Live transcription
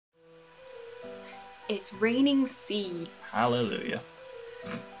It's raining seeds. Hallelujah.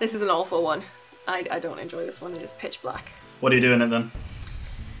 This is an awful one. I don't enjoy this one. It is pitch black. What are you doing it then?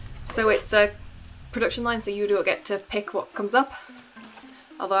 So it's a production line, so you don't get to pick what comes up.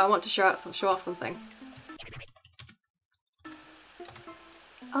 Although I want to show off something.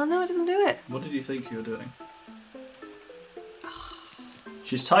 Oh no, it doesn't do it. What did you think you were doing?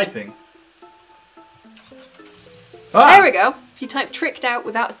 She's typing. Ah! There we go. If you type tricked out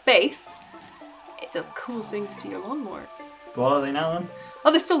without a space, it does cool things to your lawnmowers. What are they now then?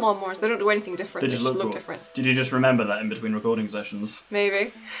 Oh, they're still lawnmowers. They don't do anything different. They just look cool. Different. Did you just remember that in between recording sessions?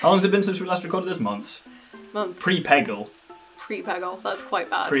 Maybe. How long has it been since we last recorded this? Months. Months. Pre-Peggle. Pre-Beghouled. That's quite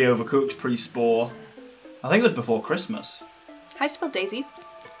bad. Pre-Overcooked, pre-Spore. I think it was before Christmas. How do you spell daisies?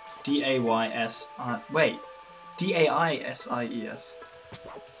 D-A-Y-S-I... Wait. D-A-I-S-I-E-S.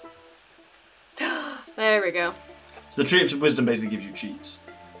 There we go. So the Tree of Wisdom basically gives you cheats.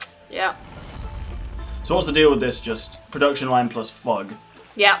 Yeah. So what's the deal with this? Just production line plus fug.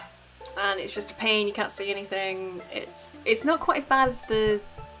 Yeah. And it's just a pain, you can't see anything. It's not quite as bad as the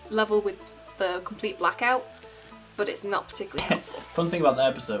level with the complete blackout, but it's not particularly helpful. Fun thing about the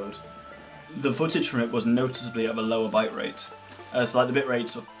episode, the footage from it was noticeably of a lower bite rate. So like the bit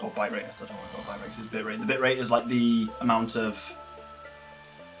rate, or bite rate, I don't know what bite rate is, bit rate. The bit rate is like the amount of,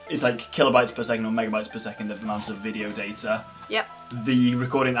 it's like kilobytes per second or megabytes per second of the amount of video data. Yep. The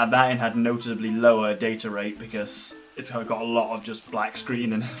recording at that end had noticeably lower data rate because it's got a lot of just black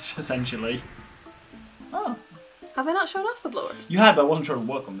screen in it, essentially. Oh. Have I not shown off the blowers? You had, but I wasn't sure it would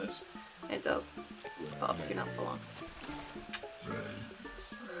work on this. It does. But obviously not for long. I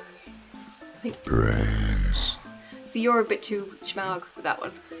think... Brains. So you're a bit too schmaug with that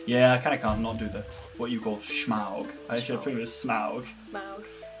one. Yeah, I kind of can't not do the what you call schmaug. I should have put it as smaug. Smaug.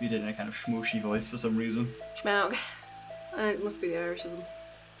 You did in a kind of schmooshy voice for some reason. Schmaug. It must be the Irishism.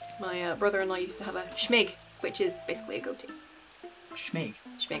 My brother-in-law used to have a schmig, which is basically a goatee. Schmig.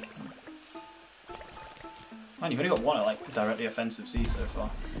 Schmig. Man, you've only got one at like directly offensive C so far.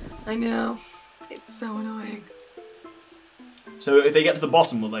 I know. It's so annoying. So if they get to the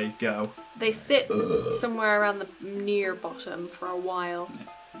bottom, will they go? They sit somewhere around the near bottom for a while. Yeah,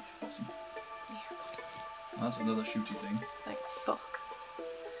 bottom. Well, that's another shooty thing. Like, fuck.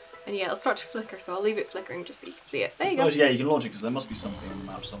 And yeah, it'll start to flicker, so I'll leave it flickering just so you can see it. There you go. Oh, yeah, you can launch it because there must be something on the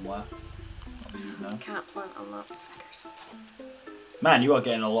map somewhere. Not that you know. Can't plant on that. Flickers. Man, you are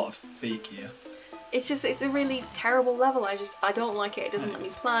getting a lot of feek here. It's just, it's a really terrible level. I don't like it. It doesn't let me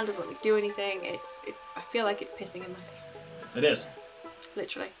plan, doesn't let me do anything. I feel like it's pissing in my face. It is.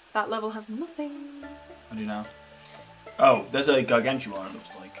 Literally. That level has nothing. How do you know? Oh, there's a gargantua, it looks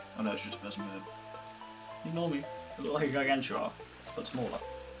like. Oh no, it's just a person with a... Ignore me. It looks like a gargantua, but smaller.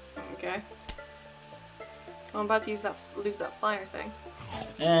 Okay. I'm about to lose that fire thing.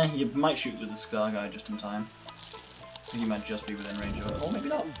 You might shoot with the Scar guy just in time. I think you might just be within range of it. Or maybe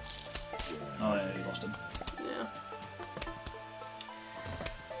not. Oh yeah, you lost him. Yeah.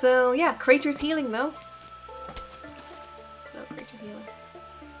 So yeah, Crater's healing though. No Crater healing.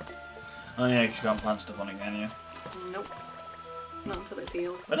 Oh yeah, because you can't plant stuff on it, can you? Nope. Not until it's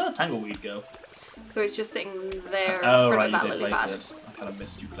healed. Where did that Tangleweed go? So it's just sitting there in Oh front right, of you that did lily pad. place it. I kind of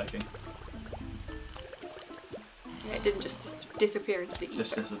missed you clicking. Yeah, it didn't just disappear into the ether.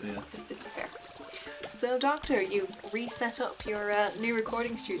 Just disappear. Just disappear. So Doctor, you've reset up your new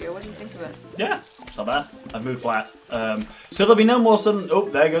recording studio. What do you think of it? Yeah, it's not bad. I've moved flat. So there'll be no more sudden... Oh,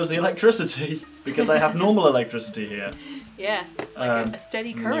 there goes the electricity. Because I have normal electricity here. Yes, like a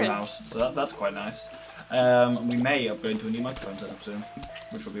steady current. New house. So that's quite nice. We may upgrade to a new microphone setup soon.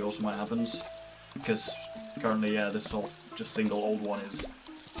 Which will be awesome when it happens. Because currently, yeah, this whole just single old one is...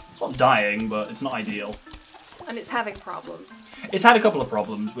 It's not dying, but it's not ideal. And it's having problems. It's had a couple of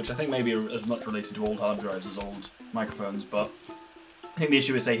problems, which I think maybe are as much related to old hard drives as old microphones, but I think the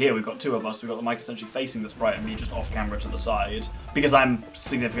issue is, say here, we've got two of us, we've got the mic essentially facing the sprite and me just off camera to the side, because I'm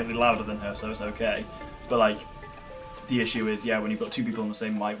significantly louder than her, so it's okay. But like, the issue is, yeah, when you've got two people on the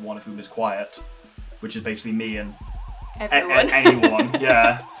same mic, one of whom is quiet, which is basically me and Everyone. anyone,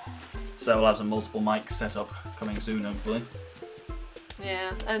 yeah. So we'll have some multiple mics set up coming soon, hopefully.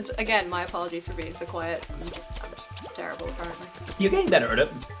 Yeah, and again, my apologies for being so quiet. I'm just terrible apparently. You're getting better at it.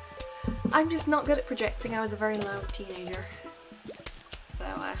 I'm just not good at projecting. I was a very loud teenager. So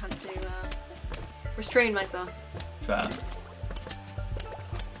I had to restrain myself. Fair.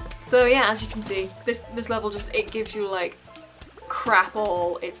 So yeah, as you can see, this level just, it gives you like crap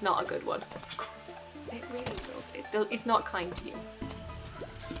all. It's not a good one. It really does. It's not kind to you.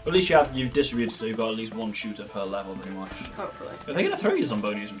 But at least you've distributed so you've got at least one shooter per level pretty much. Hopefully. Are they going to throw you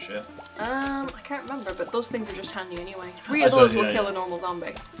Zombies and shit? I can't remember, but those things are just handy anyway. 3 of those will kill a normal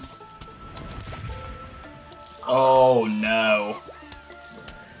zombie. Oh no.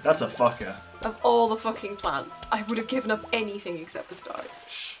 That's a fucker. Of all the fucking plants, I would have given up anything except the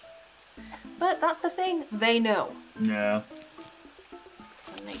stars. But that's the thing, they know. Yeah.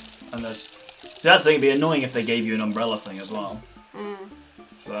 And there's... See, that's the thing, it'd be annoying if they gave you an umbrella thing as well.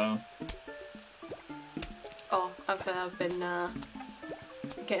 So... Oh, I've been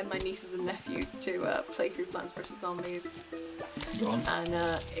getting my nieces and nephews to play through Plants vs Zombies. Go on.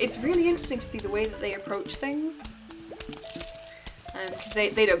 And it's really interesting to see the way that they approach things. Because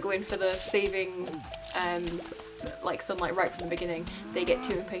they don't go in for the saving like sunlight right from the beginning. They get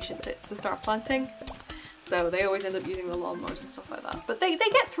too impatient to start planting. So they always end up using the lawnmowers and stuff like that. But they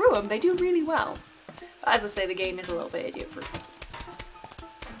get through them, they do really well. But as I say, the game is a little bit idiot-proof.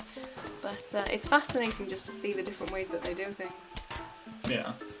 But it's fascinating just to see the different ways that they do things.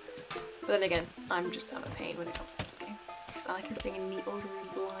 Yeah. But then again, I'm a pain when it comes to this game. Because I like everything in neat order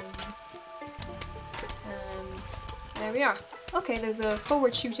and lines. There we are. Okay, there's a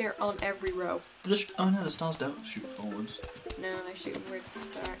forward shooter on every row. Oh no, the stars don't shoot forwards. No, they shoot in weird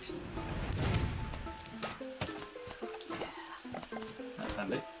directions. Fuck yeah. That's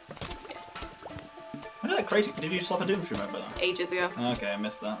handy. Yes. When did that crazy? Did you swap a Doom stream over that? Ages ago. Okay, I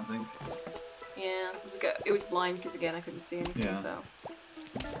missed that, I think. Yeah, it was blind because again I couldn't see anything, Yeah. so.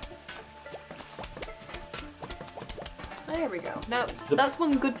 There we go. Now, that's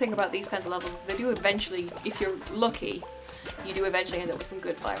one good thing about these kinds of levels, is they do eventually, if you're lucky, you do eventually end up with some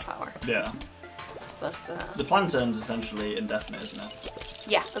good firepower. Yeah. But, the plan turn's essentially indefinite, isn't it?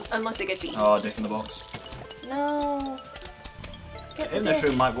 yeah, unless it gets eaten. Oh, dick in the box. No. Get the In this dick.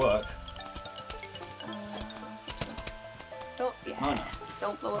 room might work. Don't, yeah. Oh no.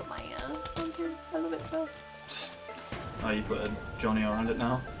 Don't blow up my hunter. I love it so. Oh, you put a Johnny around it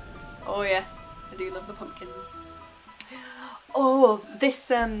now? Oh yes, I do love the pumpkins. Oh, this,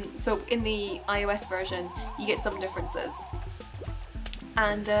 so in the iOS version, you get some differences.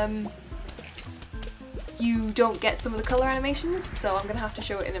 And, you don't get some of the colour animations, so I'm gonna have to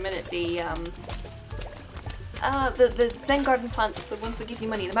show it in a minute. The Zen Garden plants, the ones that give you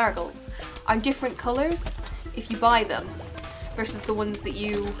money, the marigolds, are different colours if you buy them, versus the ones that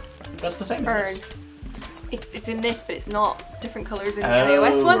you That's the same earn. as this. It's in this, but it's not different colours in the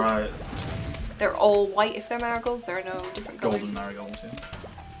iOS one. Right. They're all white if they're marigolds, there are no different colours. Golden marigolds,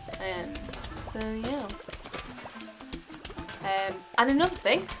 yeah. So yes. And another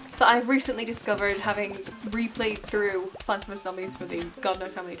thing that I've recently discovered, having replayed through Plants vs Zombies for the God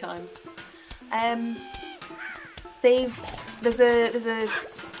knows how many times, there's a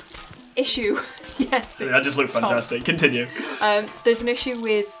issue. Yes. That just looked fantastic. Continue. There's an issue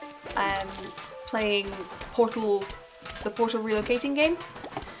with playing the Portal relocating game.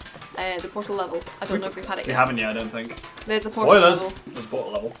 The Portal level. I don't know if we've had it We yet. haven't yet, I don't think. There's a Portal Spoilers! level. There's a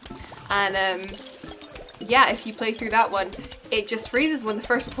Portal level. And yeah, if you play through that one, it just freezes when the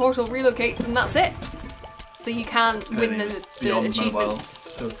first portal relocates and that's it. So you can't win the Beyond achievements.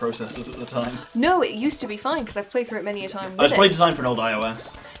 Those processors at the time. No, it used to be fine because I've played through it many a time. I was playing design for an old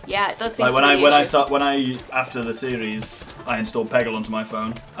iOS. Yeah, it does seem Like to be when I after the series, I installed Beghouled onto my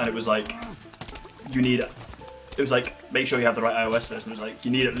phone, and it was like, it was like, make sure you have the right iOS version. It was like,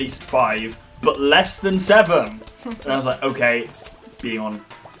 you need at least 5, but less than 7. And I was like, okay, being on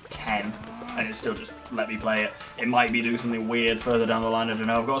 10, and it still just let me play it. It might be doing something weird further down the line, I don't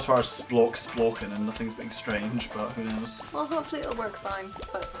know. I've got as far as splorking and nothing's being strange, but who knows. Well, hopefully it'll work fine.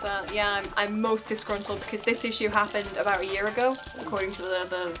 But yeah, I'm most disgruntled because this issue happened about a year ago, according to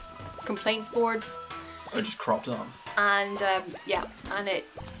the complaints boards. It just cropped up. And yeah, and it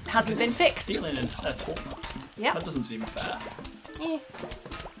hasn't been fixed. Stealing an entire top nut. Yeah. That doesn't seem fair. Yeah.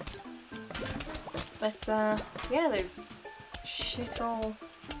 But yeah, there's shit all.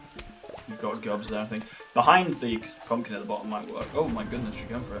 You've got gobs there, I think. Behind the pumpkin at the bottom might work. Oh my goodness, you're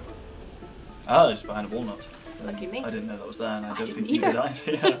going for it. Ah, it's behind a walnut. Lucky me. I didn't know that was there, and I don't didn't think you did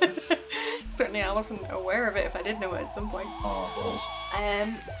either. Yeah. Certainly I wasn't aware of it if I did know it at some point. Oh, balls.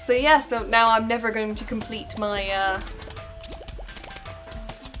 So yeah, so now I'm never going to complete my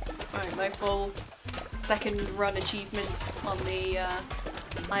my full second run achievement on the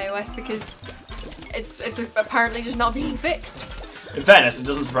iOS because it's apparently just not being fixed. In fairness, it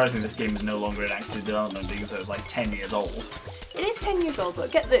doesn't surprise me this game is no longer in active development because it was like 10 years old. It is 10 years old,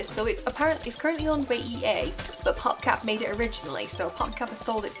 but get this, so it's currently owned by EA, but PopCap made it originally, so PopCap has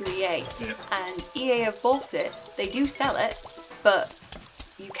sold it to EA. Yep. And EA have bought it, they do sell it, but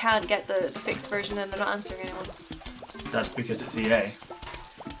you can't get the fixed version and they're not answering anyone. That's because it's EA.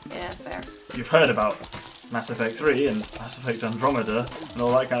 Yeah, fair. You've heard about Mass Effect 3 and Mass Effect Andromeda and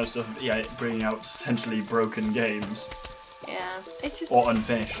all that kind of stuff, EA bringing out essentially broken games. Yeah, it's just... Or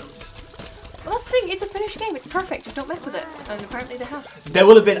unfinished, at least. Well, that's the thing. It's a finished game. It's perfect. Just don't mess with it. And apparently they have. There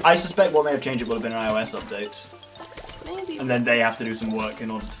will have been, I suspect what may have changed it will have been an iOS update. Maybe. And then they have to do some work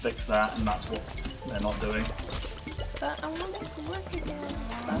in order to fix that, and that's what they're not doing. But I want it to work again.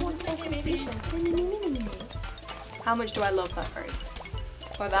 I want to make it efficient. How much do I love that phrase?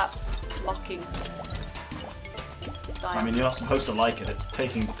 Or that locking style. I mean, you're not supposed to like it, it's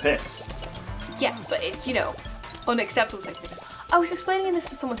taking the piss. Yeah, but it's, you know, unacceptable techniques. I was explaining this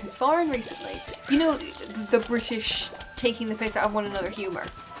to someone who's foreign recently. You know, the British taking the piss out of one another humour.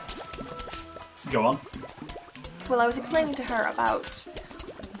 Go on. Well, I was explaining to her about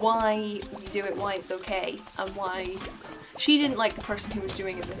why we do it, why it's okay, and why she didn't like the person who was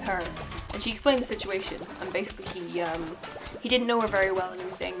doing it with her. And she explained the situation, and basically he didn't know her very well, and he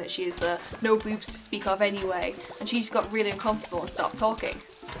was saying that she has no boobs to speak of anyway, and she just got really uncomfortable and stopped talking.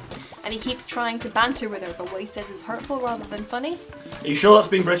 And he keeps trying to banter with her, but what he says is hurtful rather than funny. Are you sure that's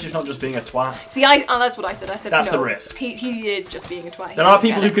being British, not just being a twat? See, that's what I said. I said that's no, the risk. He is just being a twat. There are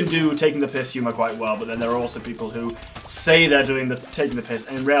people who can do taking the piss humour quite well, but then there are also people who say they're doing the taking the piss,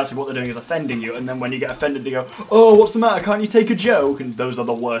 and in reality what they're doing is offending you, and then when you get offended they go, oh, what's the matter, can't you take a joke? And those are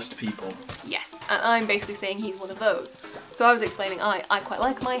the worst people. Yes, and I'm basically saying he's one of those. So I was explaining, I quite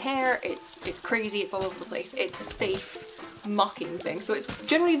like my hair, it's crazy, it's all over the place, it's a safe mocking thing. So it's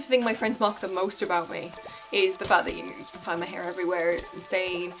generally the thing my friends mock the most about me is the fact that you can find my hair everywhere, it's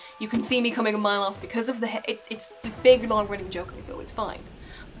insane. You can see me coming a mile off because of the hair. It's this big long running joke and it's always fine.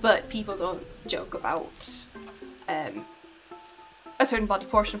 But people don't joke about a certain body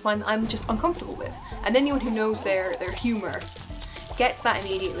portion of mine that I'm just uncomfortable with. And anyone who knows their humour gets that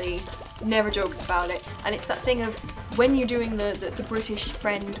immediately, never jokes about it. And it's that thing of when you're doing the British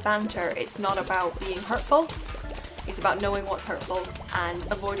friend banter, it's not about being hurtful. It's about knowing what's hurtful and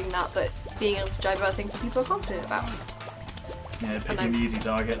avoiding that, but being able to jive about things that people are confident about. Yeah, picking the easy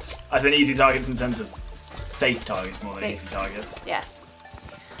targets. As in easy targets in terms of safe targets more than easy targets. Yes.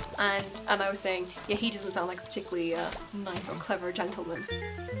 And I was saying, yeah, he doesn't sound like a particularly nice or clever gentleman.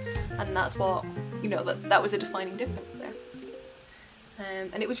 And that's what, you know, that was a defining difference there.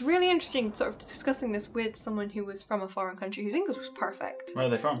 And it was really interesting sort of discussing this with someone who was from a foreign country whose English was perfect. Where are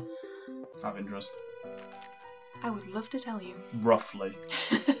they from? Out of interest. I would love to tell you. Roughly.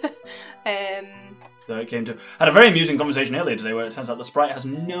 So it came to... I had a very amusing conversation earlier today where it turns out the sprite has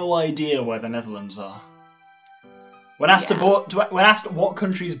no idea where the Netherlands are. When asked, when asked what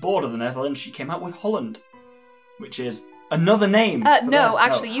countries border the Netherlands, she came out with Holland, which is another name. No,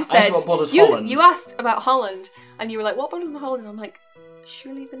 actually, you said... Holland. You asked about Holland, and you were like, what borders Holland? And I'm like,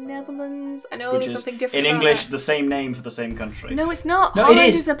 surely the Netherlands? I know there's something different in about English, it. the same name for the same country. No, it's not. No, Holland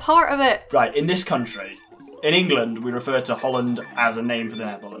it is a part of it. Right, in this country... In England, we refer to Holland as a name for the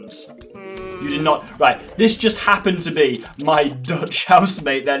Netherlands. You did not... Right, this just happened to be my Dutch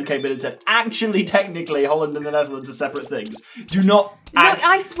housemate then came in and said, actually, technically, Holland and the Netherlands are separate things. Do not act... No,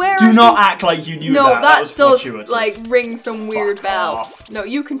 I swear... Do not act like you knew that. No, that was does, fortuitous. like, ring some weird bell. Off. No,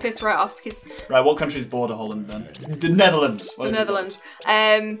 you can piss right off because... Right, what countries border Holland then? The Netherlands. The Netherlands.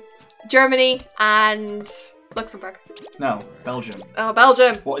 Germany and Luxembourg. No, Belgium. Oh,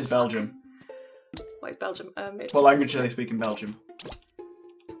 Belgium. What is Belgium? What is Belgium? What language do they speak in Belgium?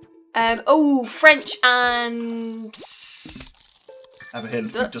 French and... Have a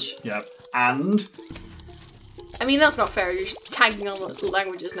hint. Dutch. Just, yeah. And? I mean, that's not fair. You're just tagging on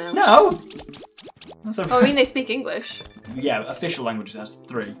languages now. No! That's Oh, I mean, they speak English. Yeah, official languages has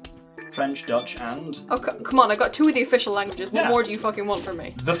 3. French, Dutch, and... Oh, come on, I got 2 of the official languages. What more do you fucking want from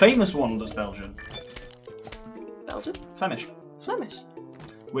me? The famous one that's Belgian. Belgian? Flemish. Flemish.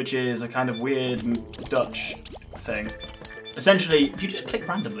 Which is a kind of weird Dutch thing. Essentially, you just click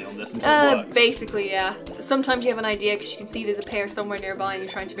randomly on this until it works. Basically, yeah. Sometimes you have an idea because you can see there's a pair somewhere nearby and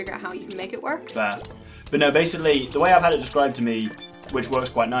you're trying to figure out how you can make it work. Fair. But no, basically, the way I've had it described to me, which works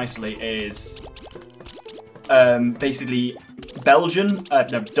quite nicely, is basically Belgian,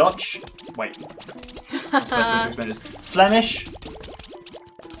 no, Dutch, wait, what's the best way to explain this? Flemish,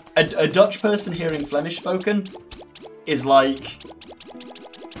 a Dutch person hearing Flemish spoken is like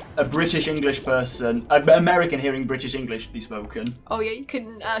a British English person, an American hearing British English be spoken. Oh yeah, you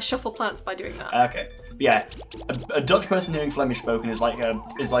can shuffle plants by doing that. Okay, yeah, a Dutch person hearing Flemish spoken is like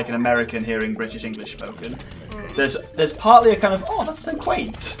an American hearing British English spoken. There's partly a kind of, oh, that's so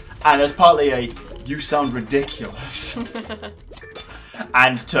quaint, and there's partly a, you sound ridiculous.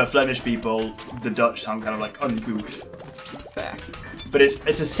 And to Flemish people, the Dutch sound kind of like uncouth. Fair. But it's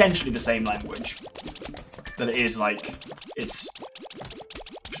essentially the same language. That it is like, it's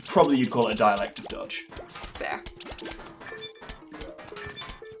probably you'd call it a dialect of Dutch. Fair.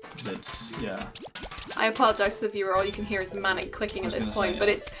 Because it's, yeah. I apologise to the viewer, all you can hear is manic clicking at this point, say, but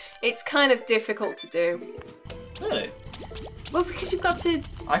it's kind of difficult to do. Really? Well, because you've got to...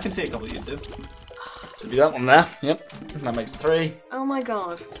 I can see a couple you do. So do that one there, yep. That makes 3. Oh my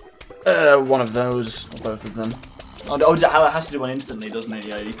god. One of those, or both of them. Oh, it has to do one instantly, doesn't it?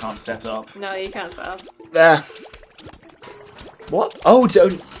 Yeah, you can't set up. No, you can't set up. There. What? Oh,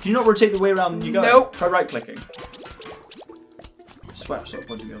 can you not rotate the way around when you go? Nope. Try right-clicking. I swear I saw it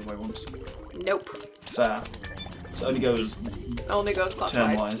pointing the other way once. Nope. Fair. So it only goes clockwise.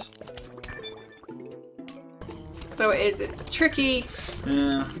 turn-wise. So it's tricky.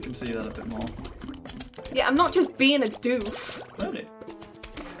 Yeah, I can see that a bit more. Yeah, I'm not just being a doof. Really?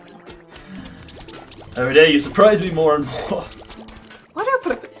 Every day you surprise me more and more. Why do I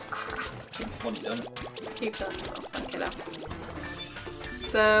put up with this crap? It's funny, don't it? Keep telling yourself, back it up.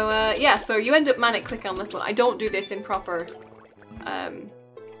 So, yeah, so you end up manic clicking on this one. I don't do this in proper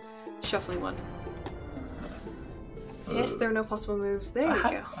shuffling one. Yes, there are no possible moves. There we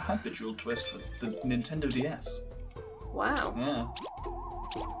go. I had Beghouled Twist for the Nintendo DS. Wow. Yeah.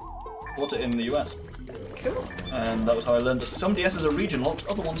 Bought it in the US. Cool. And that was how I learned that some DSs are region locked,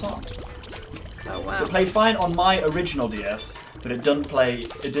 other ones aren't. Oh wow. So it played fine on my original DS, but it didn't play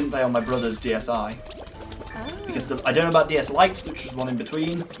on my brother's DSi. Because I don't know about DS Lite, which was one in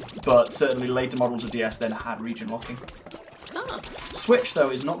between, but certainly later models of DS then had region locking. Ah. Switch though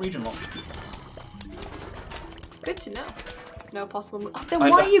is not region locked. Good to know. No possible. Oh, then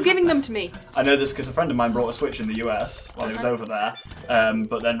why are you giving them to me? I know this because a friend of mine brought a Switch in the US while he was over there,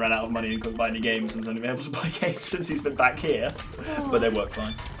 but then ran out of money and couldn't buy any games and has only been able to buy games since he's been back here. Oh. But they work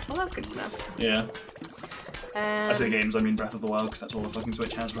fine. Well, that's good to know. Yeah. I say games, I mean Breath of the Wild, because that's all the fucking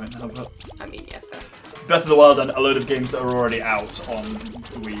Switch has right now. But I mean, yeah, fair. Breath of the Wild and a load of games that are already out on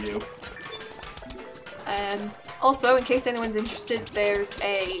Wii U. Also, in case anyone's interested, there's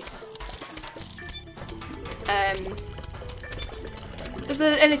a there's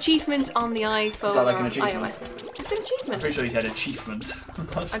an achievement on the iPhone Is that like or an achievement? iOS. It's an achievement. I'm pretty sure you had achievement.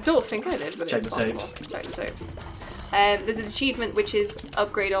 I don't think I did, but Check it's the possible. tapes. Check the tapes. There's an achievement which is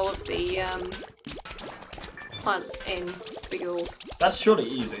upgrade all of the plants in Beghouled. That's surely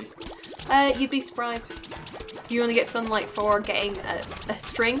easy. You'd be surprised. You only get sunlight for getting a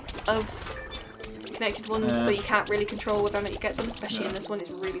string of connected ones, so you can't really control whether or not you get them, especially in this one.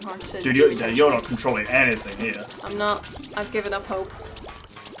 It's really hard to Dude, you're not controlling anything here. I'm not. I've given up hope.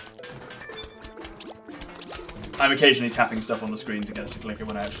 I'm occasionally tapping stuff on the screen to get it to click it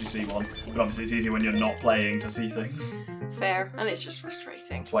when I actually see one, but obviously it's easier when you're not playing to see things. Fair, and it's just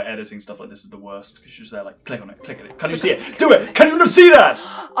frustrating. That's why editing stuff like this is the worst, because you're just there like, click on it, click on it. Can you see it? Do it! Can you not see that?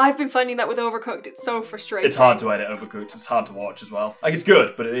 I've been finding that with Overcooked, it's so frustrating. It's hard to edit Overcooked, it's hard to watch as well. Like, it's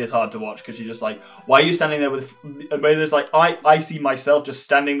good, but it is hard to watch, because you're just like, why are you standing there with, there's like, I see myself just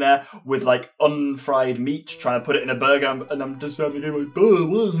standing there with like unfried meat, trying to put it in a burger, and I'm just standing there like, oh,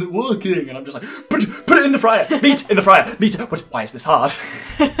 why isn't it working? And I'm just like, put it in the fryer, meat in the fryer, meat, why is this hard?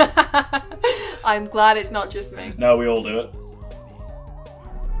 I'm glad it's not just me. No, we all do it.